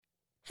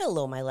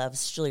Hello, my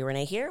loves. Julie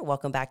Renee here.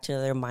 Welcome back to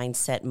another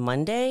Mindset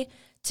Monday.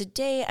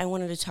 Today, I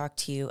wanted to talk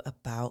to you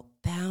about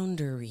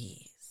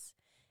boundaries.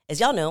 As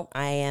y'all know,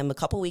 I am a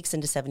couple weeks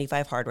into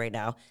 75 Hard right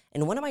now,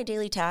 and one of my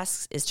daily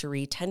tasks is to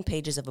read 10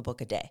 pages of a book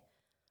a day.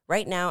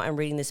 Right now, I'm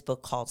reading this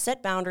book called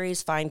Set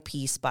Boundaries, Find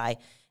Peace by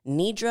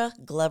Nedra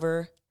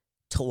Glover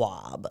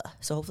Tawwab.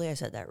 So hopefully I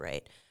said that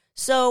right.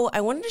 So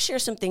I wanted to share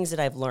some things that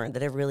I've learned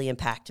that have really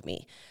impacted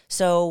me.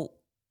 So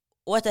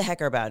what the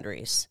heck are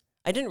boundaries?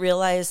 I didn't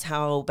realize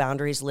how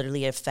boundaries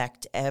literally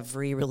affect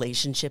every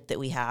relationship that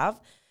we have,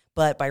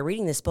 but by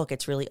reading this book,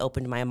 it's really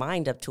opened my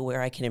mind up to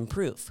where I can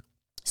improve.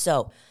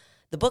 So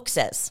the book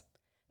says,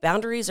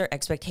 boundaries are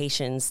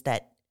expectations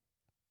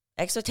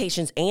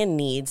and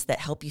needs that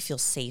help you feel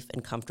safe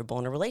and comfortable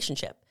in a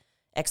relationship.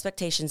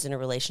 Expectations in a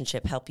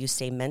relationship help you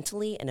stay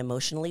mentally and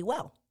emotionally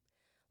well.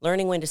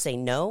 Learning when to say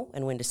no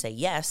and when to say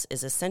yes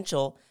is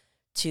essential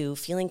to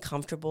feeling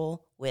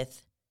comfortable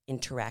with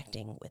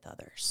interacting with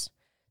others.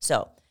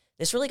 So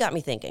this really got me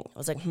thinking. I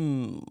was like,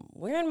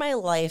 where in my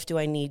life do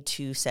I need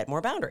to set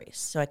more boundaries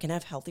so I can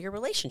have healthier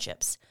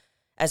relationships?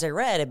 As I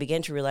read, I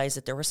began to realize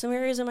that there were some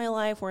areas in my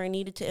life where I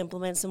needed to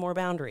implement some more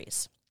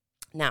boundaries.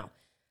 Now,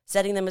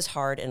 setting them is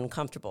hard and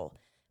uncomfortable,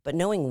 but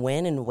knowing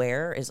when and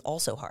where is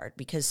also hard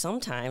because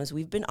sometimes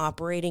we've been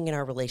operating in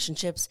our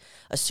relationships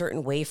a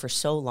certain way for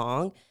so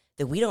long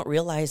that we don't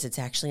realize it's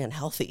actually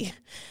unhealthy.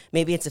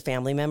 Maybe it's a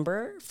family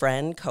member,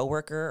 friend,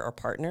 coworker, or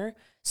partner.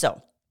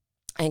 So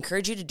I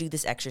encourage you to do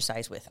this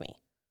exercise with me.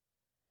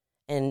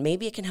 And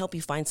maybe it can help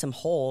you find some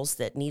holes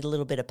that need a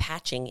little bit of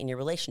patching in your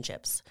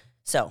relationships.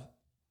 So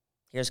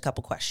here's a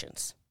couple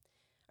questions.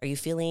 Are you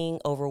feeling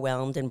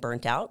overwhelmed and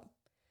burnt out?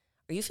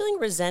 Are you feeling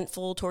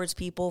resentful towards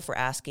people for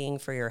asking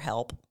for your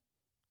help?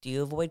 Do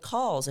you avoid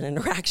calls and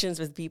interactions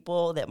with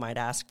people that might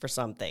ask for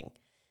something?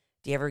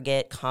 Do you ever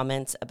get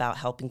comments about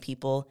helping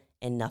people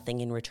and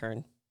nothing in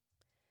return?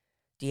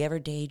 Do you ever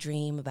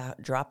daydream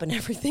about dropping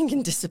everything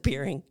and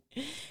disappearing?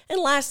 And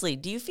lastly,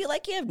 do you feel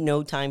like you have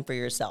no time for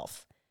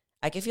yourself?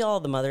 I can feel all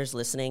the mothers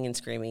listening and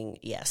screaming,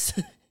 yes.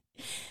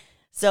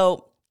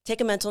 So take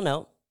a mental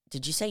note.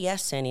 Did you say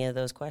yes to any of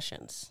those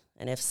questions?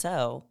 And if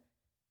so,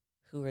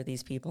 who are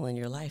these people in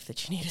your life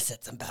that you need to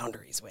set some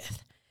boundaries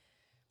with?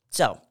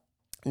 So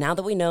now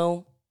that we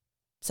know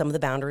some of the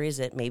boundaries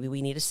that maybe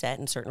we need to set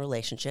in certain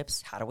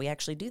relationships, how do we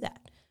actually do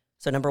that?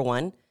 So number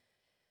one,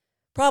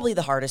 probably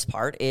the hardest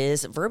part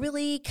is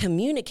verbally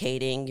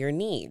communicating your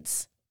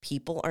needs.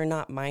 People are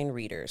not mind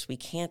readers. We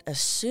can't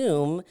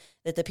assume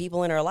that the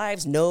people in our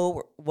lives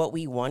know what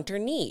we want or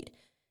need.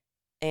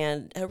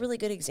 And a really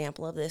good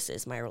example of this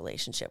is my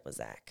relationship with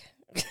Zach.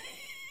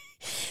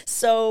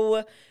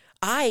 So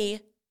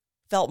I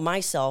felt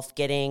myself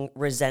getting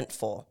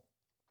resentful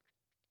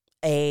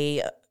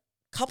a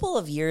couple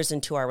of years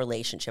into our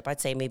relationship.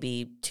 I'd say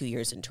maybe 2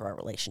 years into our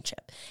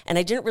relationship. And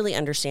I didn't really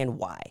understand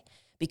why.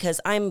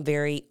 Because I'm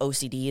very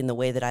OCD in the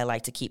way that I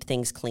like to keep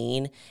things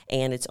clean,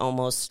 and it's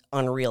almost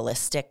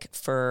unrealistic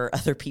for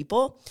other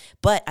people.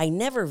 But I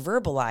never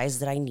verbalized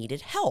that I needed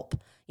help.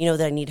 You know,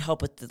 that I need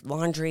help with the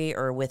laundry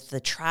or with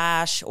the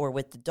trash or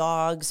with the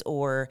dogs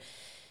or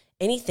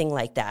anything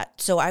like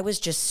that. So I was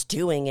just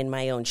stewing in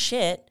my own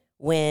shit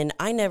when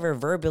I never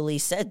verbally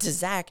said to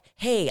Zach,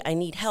 hey, I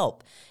need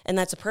help. And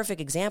that's a perfect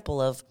example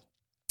of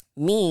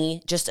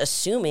me just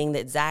assuming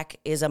that Zach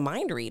is a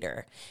mind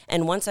reader.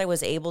 And once I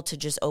was able to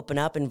just open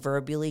up and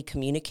verbally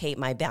communicate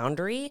my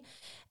boundary,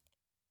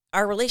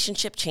 our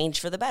relationship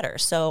changed for the better.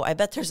 So I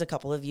bet there's a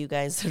couple of you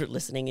guys that are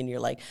listening and you're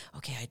like,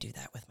 okay, I do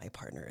that with my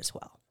partner as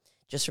well.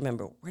 Just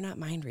remember, we're not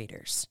mind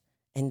readers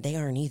and they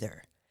aren't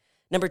either.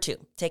 Number two,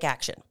 take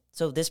action.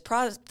 So this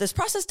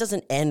process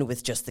doesn't end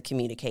with just the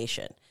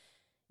communication.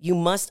 You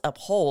must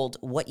uphold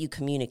what you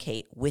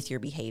communicate with your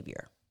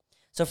behavior.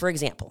 So for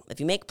example, if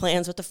you make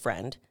plans with a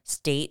friend,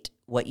 state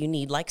what you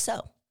need like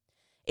so.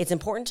 It's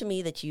important to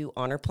me that you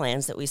honor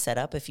plans that we set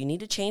up. If you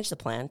need to change the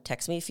plan,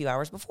 text me a few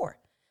hours before.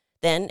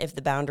 Then if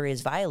the boundary is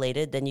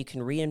violated, then you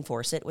can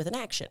reinforce it with an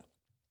action.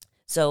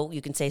 So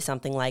you can say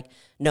something like,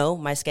 no,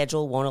 my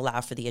schedule won't allow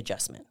for the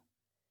adjustment.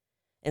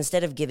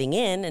 Instead of giving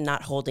in and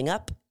not holding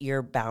up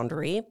your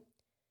boundary,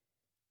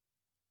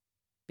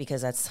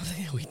 because that's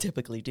something that we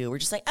typically do. We're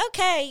just like,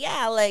 okay,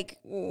 yeah, like,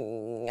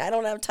 I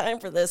don't have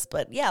time for this,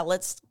 but yeah,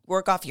 let's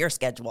work off your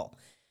schedule.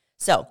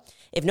 So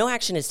if no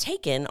action is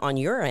taken on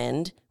your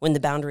end when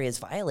the boundary is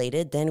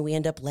violated, then we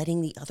end up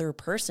letting the other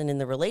person in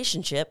the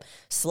relationship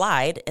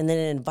slide, and then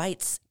it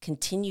invites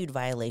continued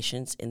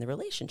violations in the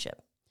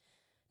relationship.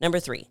 Number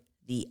three,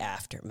 the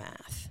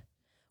aftermath.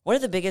 One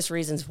of the biggest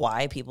reasons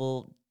why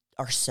people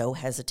are so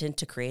hesitant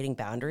to creating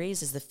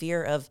boundaries is the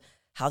fear of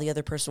how the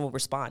other person will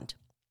respond.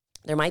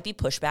 There might be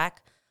pushback,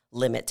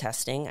 limit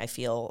testing. I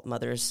feel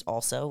mothers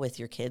also with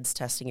your kids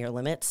testing your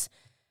limits.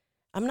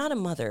 I'm not a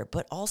mother,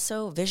 but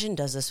also Vision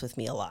does this with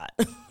me a lot.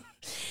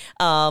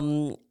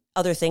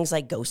 Other things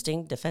like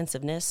ghosting,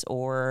 defensiveness,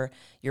 or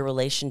your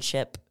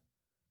relationship,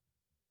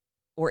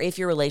 or if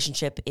your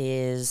relationship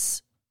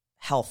is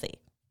healthy.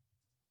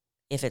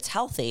 If it's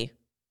healthy,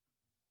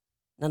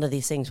 none of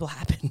these things will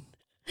happen.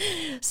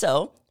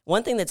 So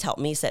One thing that's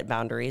helped me set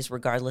boundaries,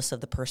 regardless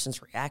of the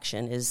person's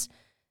reaction, is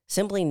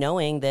simply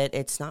knowing that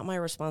it's not my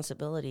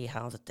responsibility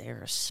how that they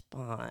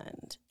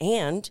respond.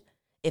 And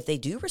if they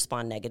do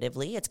respond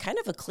negatively, it's kind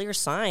of a clear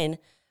sign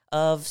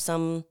of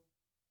some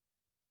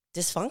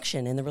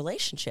dysfunction in the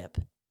relationship.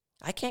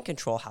 I can't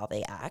control how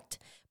they act,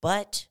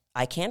 but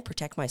I can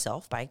protect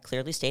myself by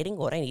clearly stating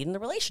what I need in the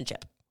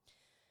relationship.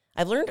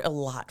 I've learned a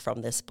lot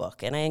from this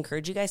book, and I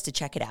encourage you guys to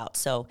check it out.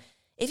 So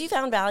if you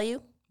found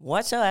value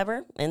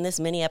whatsoever in this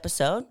mini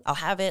episode, I'll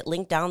have it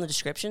linked down in the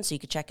description so you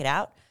can check it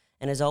out.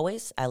 And as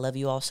always, I love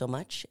you all so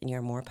much, and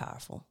you're more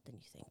powerful than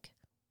you think.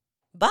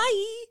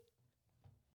 Bye!